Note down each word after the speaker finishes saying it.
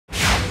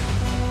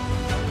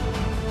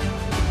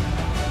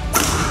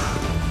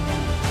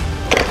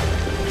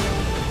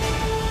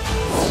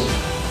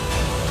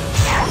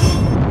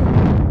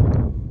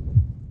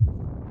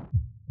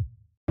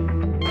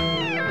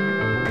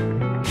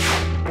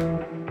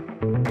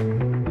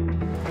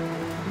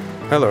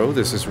Hello,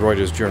 this is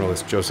Reuters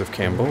journalist Joseph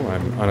Campbell.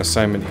 I'm on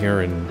assignment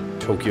here in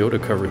Tokyo to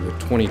cover the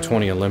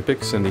 2020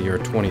 Olympics in the year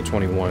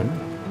 2021.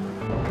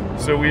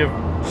 So we have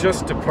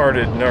just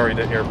departed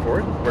Narita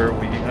Airport, where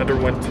we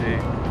underwent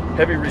a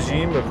heavy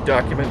regime of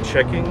document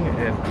checking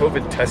and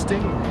COVID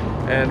testing,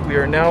 and we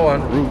are now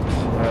en route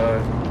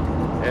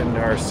in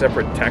our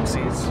separate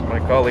taxis, my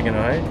colleague and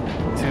I,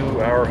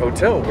 to our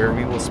hotel, where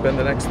we will spend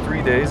the next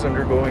 3 days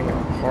undergoing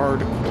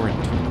hard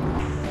quarantine.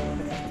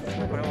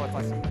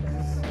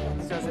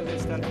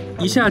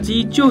 一下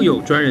机就有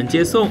专人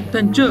接送，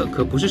但这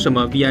可不是什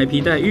么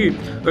VIP 待遇，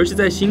而是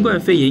在新冠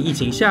肺炎疫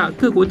情下，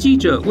各国记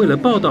者为了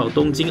报道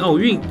东京奥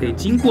运得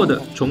经过的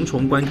重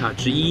重关卡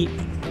之一。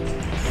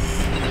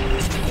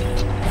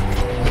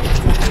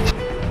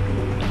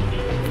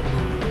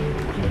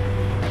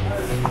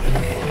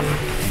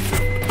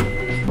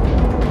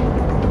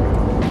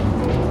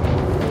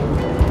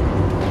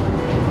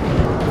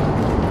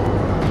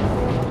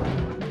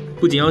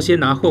不仅要先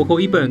拿厚厚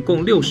一本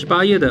共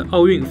68页的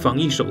奥运防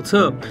疫手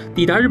册，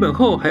抵达日本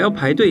后还要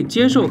排队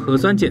接受核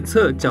酸检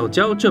测、缴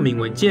交证明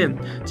文件。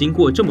经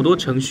过这么多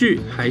程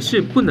序，还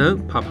是不能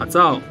趴趴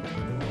走。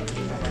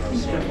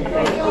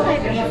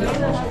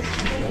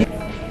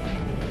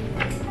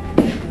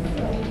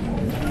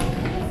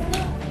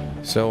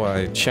So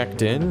I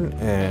checked in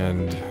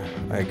and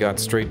I got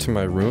straight to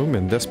my room,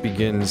 and thus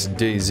begins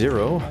day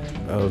 0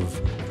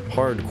 of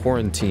hard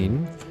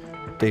quarantine.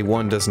 Day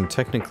 1 doesn't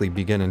technically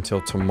begin until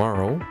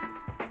tomorrow.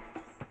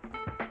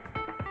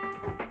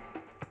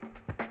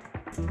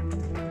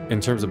 In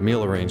terms of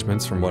meal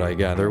arrangements, from what I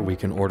gather, we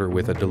can order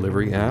with a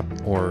delivery app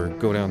or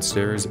go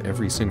downstairs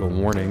every single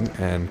morning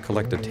and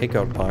collect a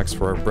takeout box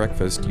for our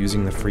breakfast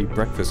using the free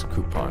breakfast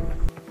coupon.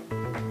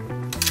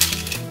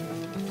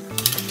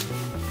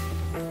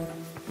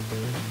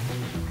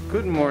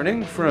 Good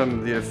morning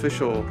from the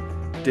official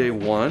day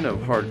 1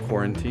 of hard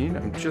quarantine.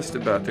 I'm just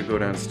about to go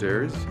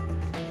downstairs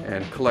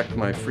and collect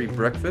my free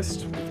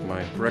breakfast with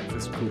my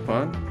breakfast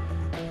coupon.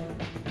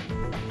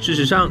 事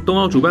实上，冬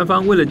奥主办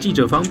方为了记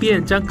者方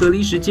便，将隔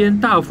离时间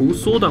大幅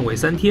缩短为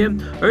3天，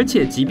而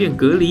且即便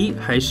隔离，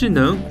还是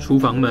能出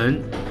房门。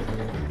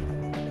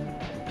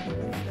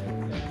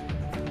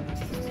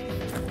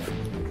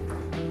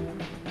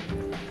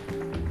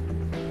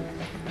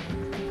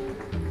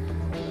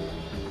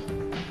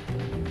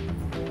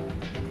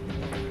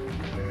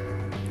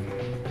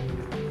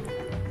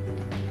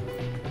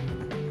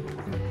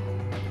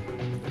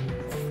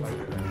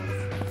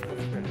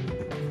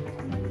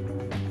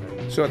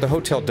So at the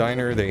hotel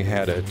diner, they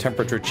had a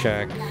temperature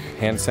check,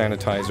 hand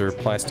sanitizer,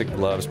 plastic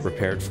gloves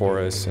prepared for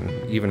us, and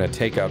even a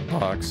takeout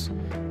box.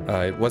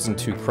 It wasn't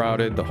too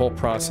crowded. The whole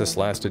process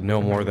lasted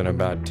no more than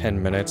about 10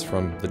 minutes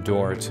from the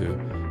door to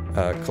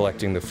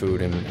collecting the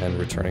food and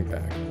returning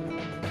back.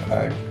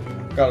 I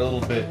got a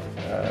little bit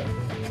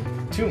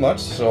too much,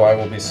 so I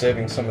will be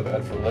saving some of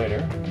that for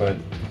later, but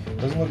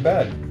it doesn't look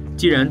bad.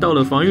 既然到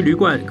了防疫旅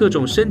馆，各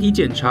种身体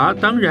检查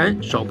当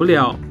然少不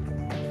了。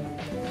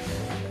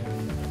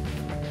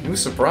New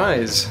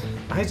surprise!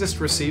 I just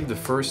received the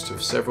first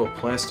of several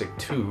plastic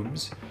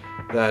tubes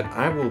that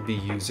I will be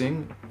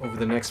using over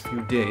the next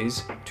few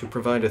days to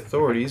provide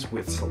authorities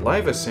with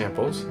saliva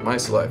samples, my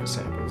saliva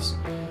samples,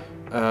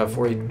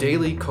 for a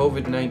daily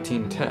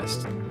COVID-19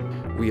 test.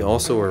 We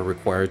also are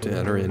required to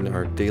enter in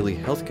our daily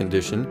health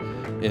condition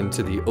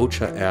into the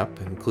OCHA app,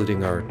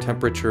 including our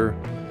temperature,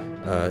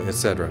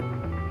 etc.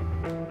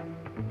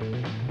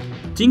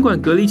 尽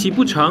管隔离期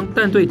不长，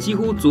但对几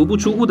乎足不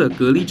出户的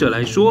隔离者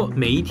来说，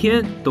每一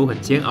天都很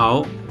煎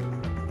熬。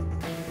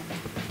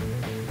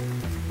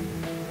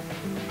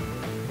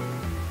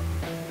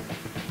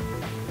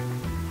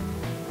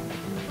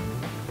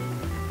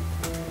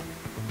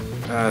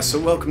So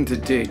welcome to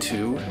day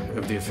 2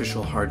 of the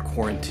official hard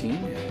quarantine.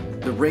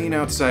 The rain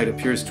outside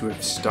appears to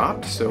have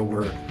stopped, so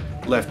we're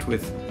left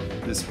with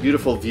this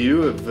beautiful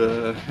view of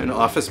an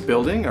office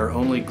building, our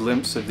only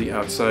glimpse of the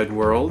outside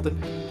world.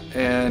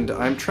 And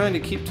I'm trying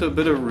to keep to a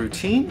bit of a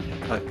routine.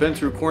 I've been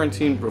through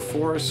quarantine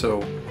before,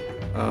 so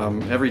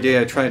every day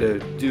I try to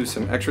do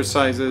some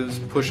exercises,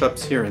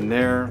 push-ups here and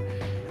there,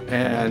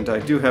 and I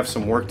do have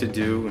some work to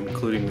do,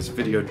 including this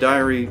video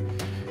diary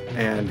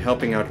and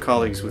helping out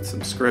colleagues with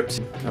some scripts.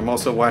 I'm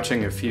also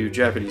watching a few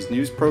Japanese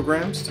news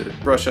programs to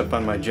brush up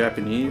on my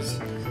Japanese.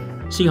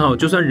 幸好，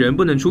就算人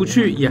不能出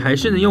去，也还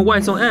是能用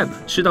外送 App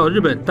吃到日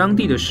本当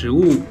地的食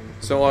物。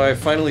So I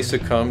finally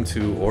succumbed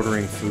to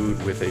ordering food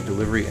with a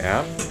delivery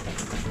app.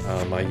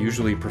 I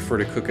usually prefer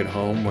to cook at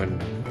home when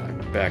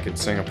I'm back in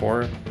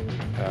Singapore,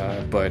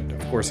 but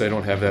of course I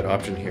don't have that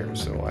option here,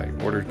 so I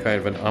ordered kind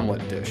of an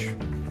omelet dish.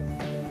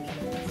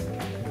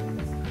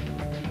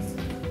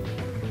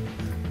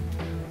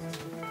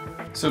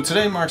 So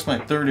today marks my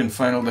 3rd and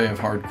final day of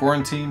hard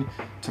quarantine.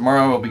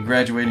 Tomorrow I'll be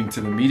graduating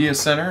to the media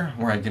center,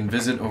 where I can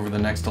visit over the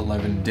next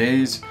 11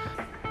 days.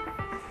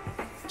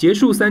 结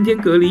束3天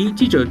隔离，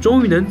记者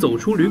终于能走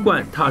出旅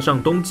馆，踏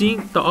上东京，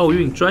到奥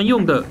运专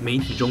用的媒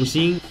体中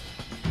心。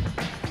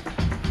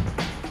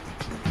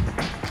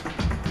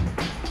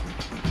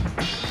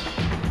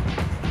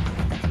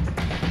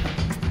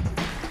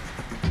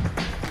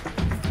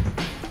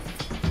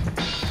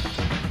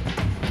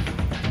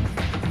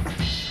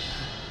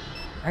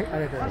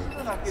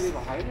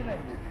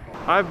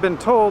I've been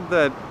told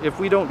that if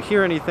we don't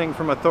hear anything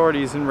from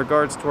authorities in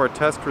regards to our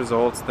test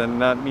results, then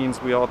that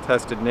means we all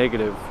tested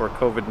negative for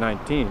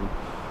COVID-19.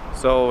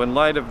 So in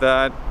light of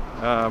that,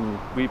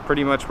 we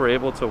pretty much were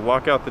able to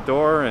walk out the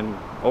door and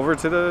over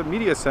to the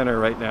media center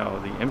right now,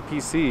 the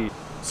MPC.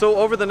 So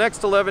over the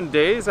next 11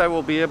 days, I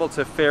will be able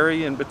to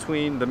ferry in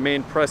between the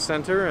main press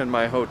center and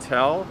my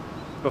hotel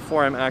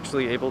before I'm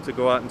actually able to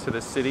go out into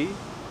the city.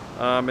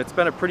 It's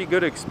been a pretty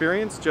good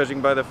experience,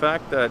 judging by the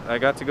fact that I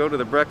got to go to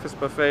the breakfast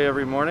buffet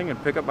every morning and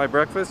pick up my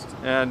breakfast,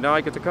 and now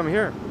I get to come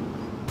here.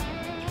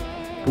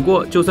 不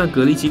过，就算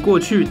隔离期过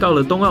去，到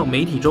了冬奥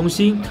媒体中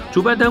心，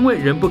主办单位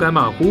仍不敢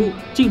马虎，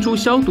进出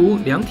消毒、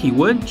量体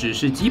温只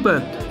是基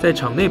本，在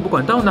场内不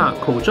管到哪，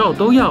口罩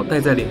都要戴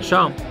在脸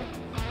上。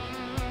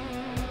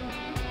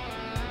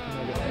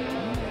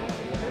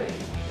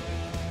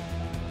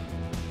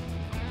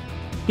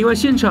另外，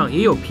现场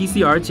也有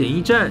PCR 检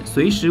疫站，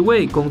随时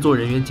为工作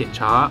人员检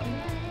查。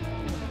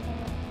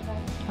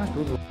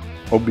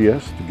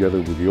OBS, together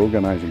with the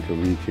organizing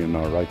committee and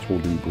our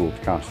rights-holding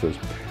broadcasters,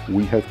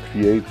 we have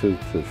created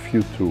a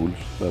few tools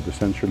that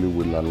essentially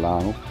will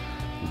allow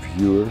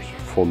viewers,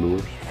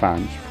 followers,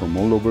 fans from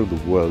all over the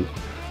world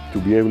to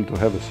be able to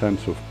have a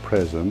sense of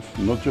presence,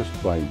 not just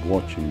by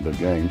watching the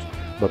games,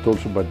 but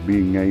also by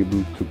being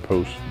able to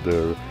post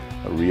their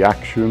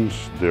reactions,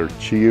 their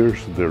cheers,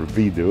 their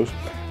videos,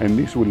 and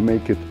this will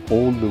make it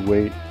all the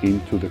way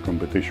into the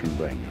competition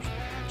venues.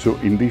 So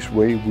in this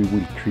way, we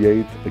will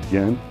create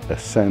again a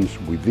sense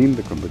within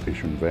the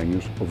competition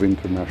venues of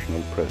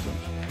international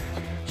presence.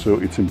 So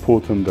it's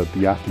important that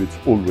the athletes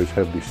always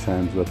have this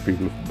sense that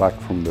people back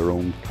from their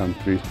own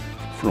countries,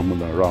 from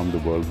around the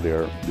world, they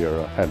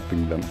are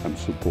helping them and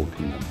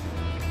supporting them.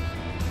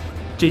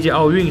 这届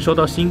奥运受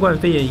到新冠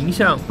肺炎影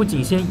响，不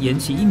仅先延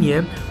期1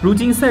年，如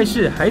今赛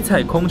事还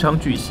采空场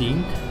举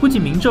行，不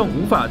仅民众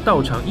无法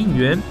到场应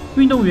援，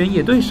运动员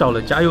也对少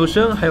了加油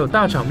声还有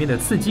大场面的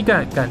刺激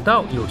感感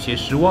到有些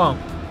失望。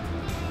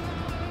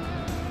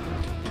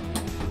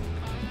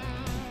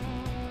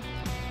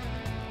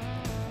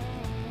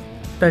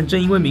但正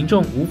因为民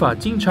众无法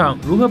进场，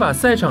如何把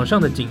赛场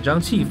上的紧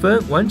张气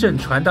氛完整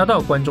传达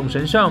到观众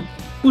身上，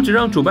不只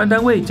让主办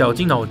单位绞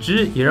尽脑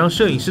汁，也让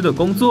摄影师的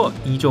工作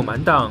依旧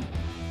满档。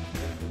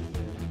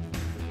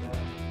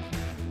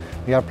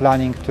We are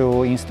planning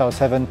to install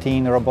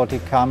 17 robotic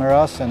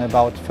cameras and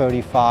about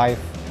 35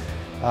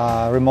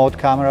 remote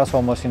cameras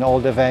almost in all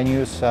the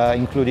venues,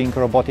 including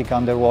robotic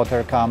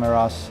underwater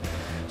cameras.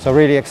 So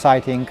really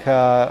exciting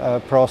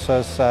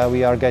process.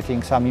 We are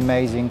getting some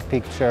amazing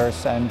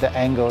pictures and the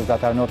angles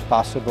that are not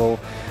possible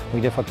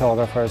with the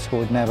photographers who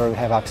would never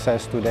have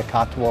access to the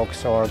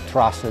catwalks or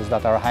trusses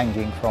that are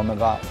hanging from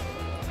above.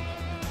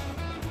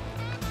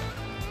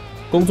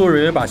 工作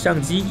人员把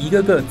相机一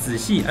个个仔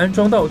细安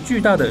装到巨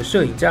大的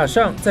摄影架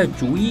上，再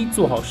逐一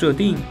做好设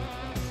定。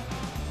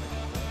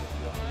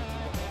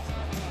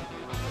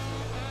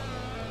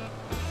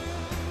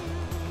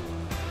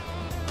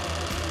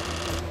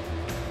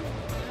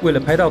为了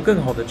拍到更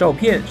好的照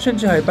片，甚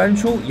至还搬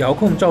出遥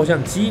控照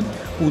相机，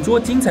捕捉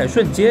精彩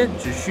瞬间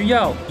只需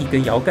要一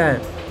根摇杆。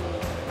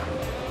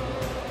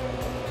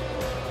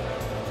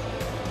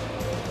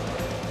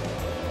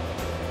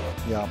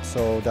Yeah,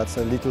 so that's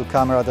a little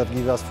camera that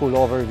gives us full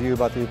overview,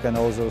 but you can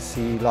also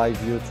see live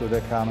view through the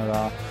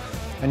camera.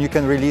 And you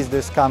can release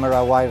this camera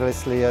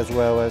wirelessly as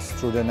well as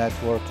through the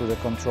network, through the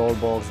control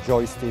box,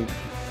 joystick.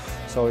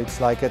 So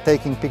it's like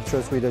taking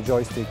pictures with a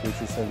joystick,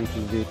 which is a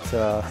little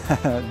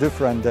bit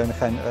different than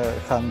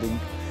handing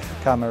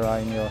camera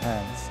in your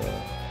hands. So.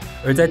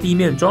 而在地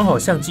面装好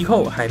相机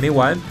后还没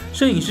完，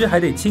摄影师还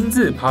得亲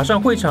自爬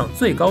上会场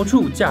最高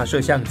处架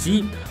设相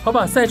机，好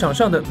把赛场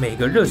上的每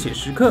个热血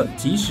时刻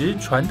及时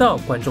传到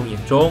观众眼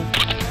中。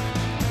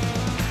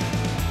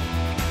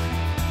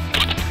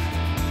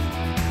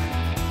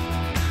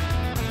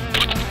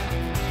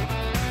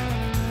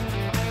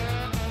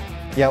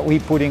Yeah, we're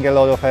putting a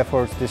lot of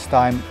efforts this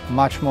time,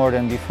 much more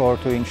than before,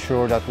 to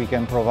ensure that we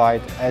can provide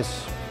as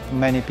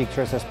many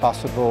pictures as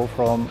possible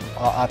from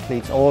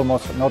athletes,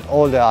 almost not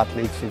all the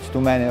athletes, it's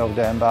too many of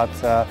them, but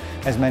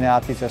as many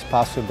athletes as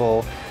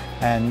possible,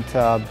 and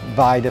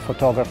by the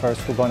photographers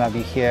who are going to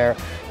be here,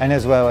 and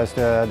as well as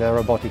the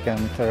robotic and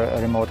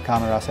remote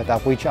camera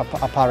setup, which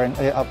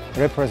apparently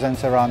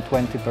represents around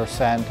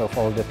 20% of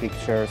all the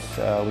pictures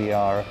we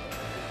are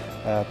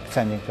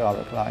sending to our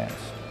clients.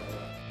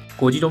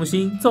 国际中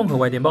心综合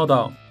外电报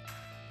道。